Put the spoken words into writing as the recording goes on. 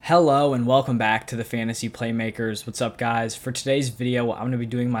Hello and welcome back to the Fantasy Playmakers. What's up, guys? For today's video, I'm going to be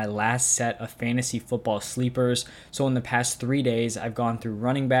doing my last set of fantasy football sleepers. So in the past 3 days, I've gone through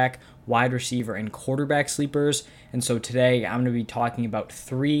running back, wide receiver, and quarterback sleepers. And so today, I'm going to be talking about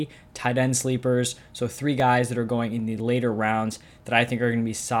 3 tight end sleepers. So 3 guys that are going in the later rounds that I think are going to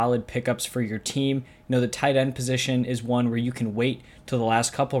be solid pickups for your team. You know, the tight end position is one where you can wait till the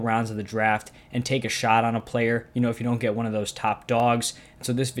last couple rounds of the draft and take a shot on a player, if you don't get one of those top dogs. And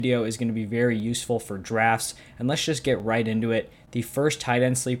so this video is going to be very useful for drafts. And let's just get right into it. The first tight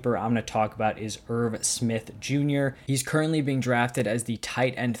end sleeper I'm going to talk about is Irv Smith Jr. He's currently being drafted as the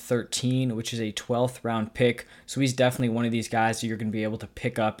tight end 13, which is a 12th round pick. So he's definitely one of these guys that you're going to be able to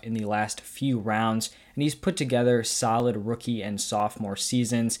pick up in the last few rounds. And he's put together solid rookie and sophomore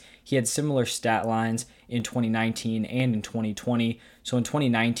seasons. He had similar stat lines in 2019 and in 2020. So in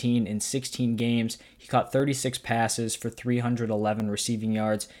 2019, in 16 games, he caught 36 passes for 311 receiving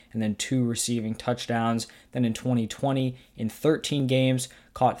yards and then 2 receiving touchdowns. Then in 2020, in 13 games,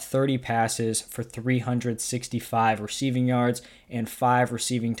 caught 30 passes for 365 receiving yards and 5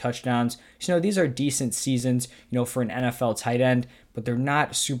 receiving touchdowns. So, these are decent seasons, for an NFL tight end, but they're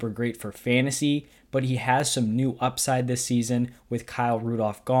not super great for fantasy. But he has some new upside this season with Kyle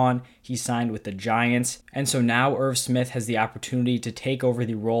Rudolph gone. He signed with the Giants. And so now Irv Smith has the opportunity to take over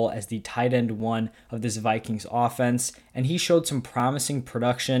the role as the tight end 1 of this Vikings offense. And he showed some promising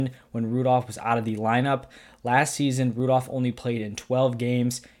production when Rudolph was out of the lineup. Last season, Rudolph only played in 12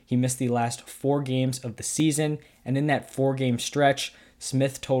 games. He missed the last 4 games of the season. And in that 4-game stretch,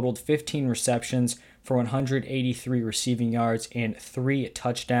 Smith totaled 15 receptions for 183 receiving yards and 3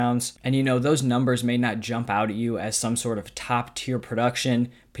 touchdowns. And those numbers may not jump out at you as some sort of top tier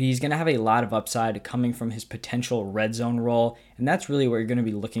production, but he's going to have a lot of upside coming from his potential red zone role. And that's really what you're going to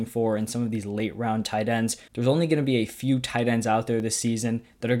be looking for in some of these late round tight ends. There's only going to be a few tight ends out there this season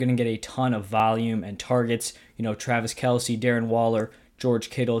that are going to get a ton of volume and targets. Travis Kelce, Darren Waller,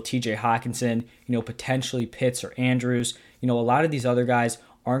 George Kittle, TJ Hawkinson, potentially Pitts or Andrews. A lot of these other guys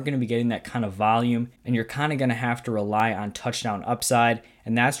aren't going to be getting that kind of volume, and you're kind of going to have to rely on touchdown upside,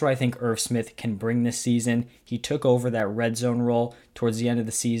 and that's where I think Irv Smith can bring this season. He took over that red zone role towards the end of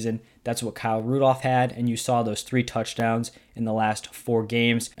the season. That's what Kyle Rudolph had, and you saw those 3 touchdowns in the last 4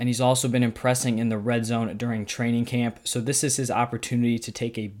 games, and he's also been impressing in the red zone during training camp, so this is his opportunity to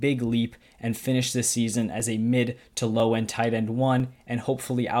take a big leap and finish this season as a mid to low end tight end 1 and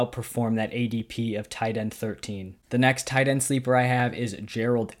hopefully outperform that ADP of tight end 13. The next tight end sleeper I have is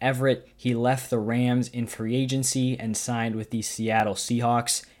Gerald Everett. He left the Rams in free agency and signed with the Seattle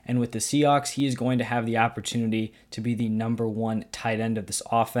Seahawks. And with the Seahawks, he is going to have the opportunity to be the number 1 tight end of this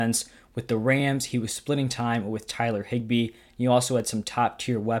offense. With the Rams, he was splitting time with Tyler Higbee. He also had some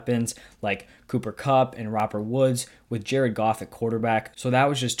top-tier weapons like Cooper Kupp and Robert Woods with Jared Goff at quarterback. So that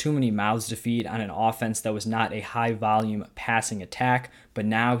was just too many mouths to feed on an offense that was not a high-volume passing attack. But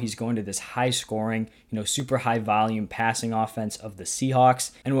now he's going to this high-scoring, super high-volume passing offense of the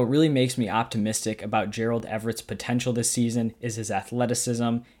Seahawks. And what really makes me optimistic about Gerald Everett's potential this season is his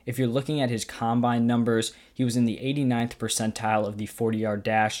athleticism. If you're looking at his combine numbers, he was in the 89th percentile of the 40-yard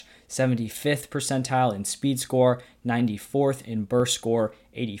dash, 75th percentile in speed score, 94th in burst score,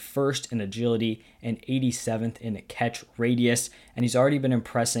 81st in agility, and 87th in catch radius. And he's already been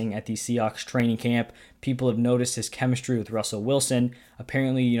impressing at the Seahawks training camp. People have noticed his chemistry with Russell Wilson.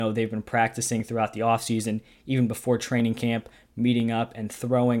 Apparently, they've been practicing throughout the offseason, even before training camp, meeting up and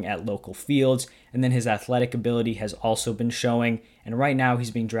throwing at local fields. And then his athletic ability has also been showing. And right now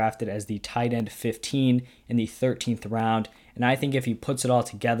he's being drafted as the tight end 15 in the 13th round. And I think if he puts it all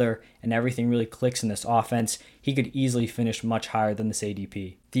together and everything really clicks in this offense, he could easily finish much higher than this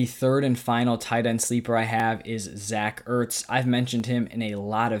ADP. The third and final tight end sleeper I have is Zach Ertz. I've mentioned him in a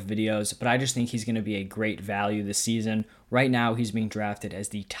lot of videos, but I just think he's going to be a great value this season. Right now, he's being drafted as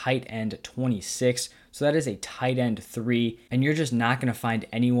the tight end 26, so that is a tight end 3, and you're just not going to find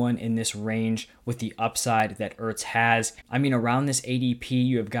anyone in this range with the upside that Ertz has. I mean, around this ADP,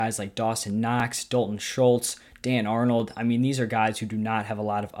 you have guys like Dawson Knox, Dalton Schultz, Dan Arnold. I mean, these are guys who do not have a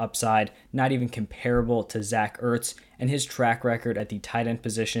lot of upside, not even comparable to Zach Ertz, and his track record at the tight end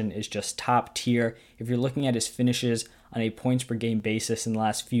position is just top tier. If you're looking at his finishes on a points per game basis in the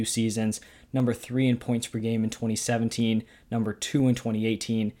last few seasons, number 3 in points per game in 2017, number 2 in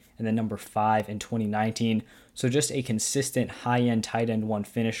 2018, and then number 5 in 2019. So just a consistent high-end tight end 1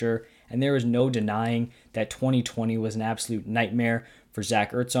 finisher, and there is no denying that 2020 was an absolute nightmare for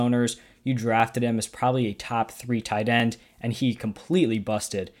Zach Ertz owners. You drafted him as probably a top 3 tight end, and he completely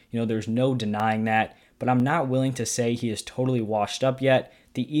busted. There's no denying that, but I'm not willing to say he is totally washed up yet.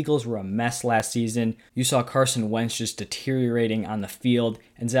 The Eagles were a mess last season. You saw Carson Wentz just deteriorating on the field,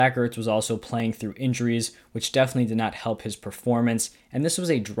 and Zach Ertz was also playing through injuries, which definitely did not help his performance. And this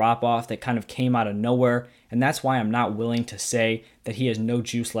was a drop-off that kind of came out of nowhere, and that's why I'm not willing to say that he has no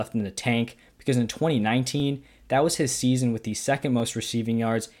juice left in the tank, because in 2019, that was his season with the second most receiving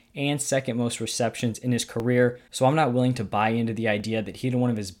yards and second most receptions in his career. So I'm not willing to buy into the idea that he had one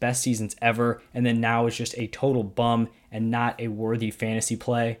of his best seasons ever and then now is just a total bum and not a worthy fantasy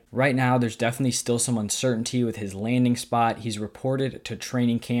play. Right now, there's definitely still some uncertainty with his landing spot. He's reported to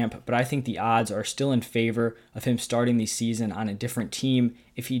training camp, but I think the odds are still in favor of him starting the season on a different team.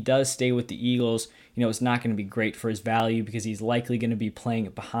 If he does stay with the Eagles, it's not going to be great for his value because he's likely going to be playing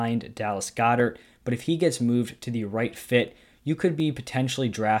behind Dallas Goedert. But if he gets moved to the right fit, you could be potentially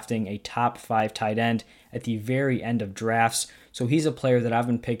drafting a top 5 tight end at the very end of drafts. So he's a player that I've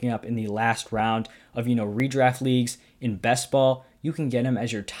been picking up in the last round of, redraft leagues. In best ball, you can get him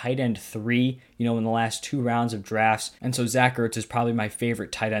as your tight end 3, in the last 2 rounds of drafts. And so Zach Ertz is probably my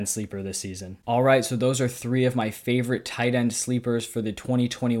favorite tight end sleeper this season. All right, so those are 3 of my favorite tight end sleepers for the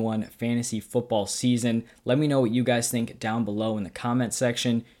 2021 fantasy football season. Let me know what you guys think down below in the comment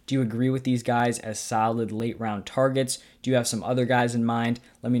section. Do you agree with these guys as solid late round targets? Do you have some other guys in mind?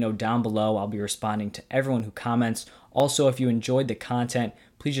 Let me know down below. I'll be responding to everyone who comments. Also, if you enjoyed the content,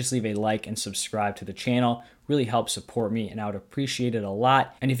 please just leave a like and subscribe to the channel. Really helps support me, and I would appreciate it a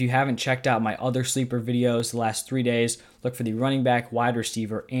lot. And if you haven't checked out my other sleeper videos the last 3 days, look for the running back, wide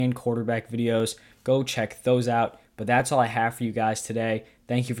receiver, and quarterback videos. Go check those out. But that's all I have for you guys today.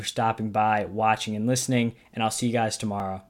 Thank you for stopping by, watching, and listening, and I'll see you guys tomorrow.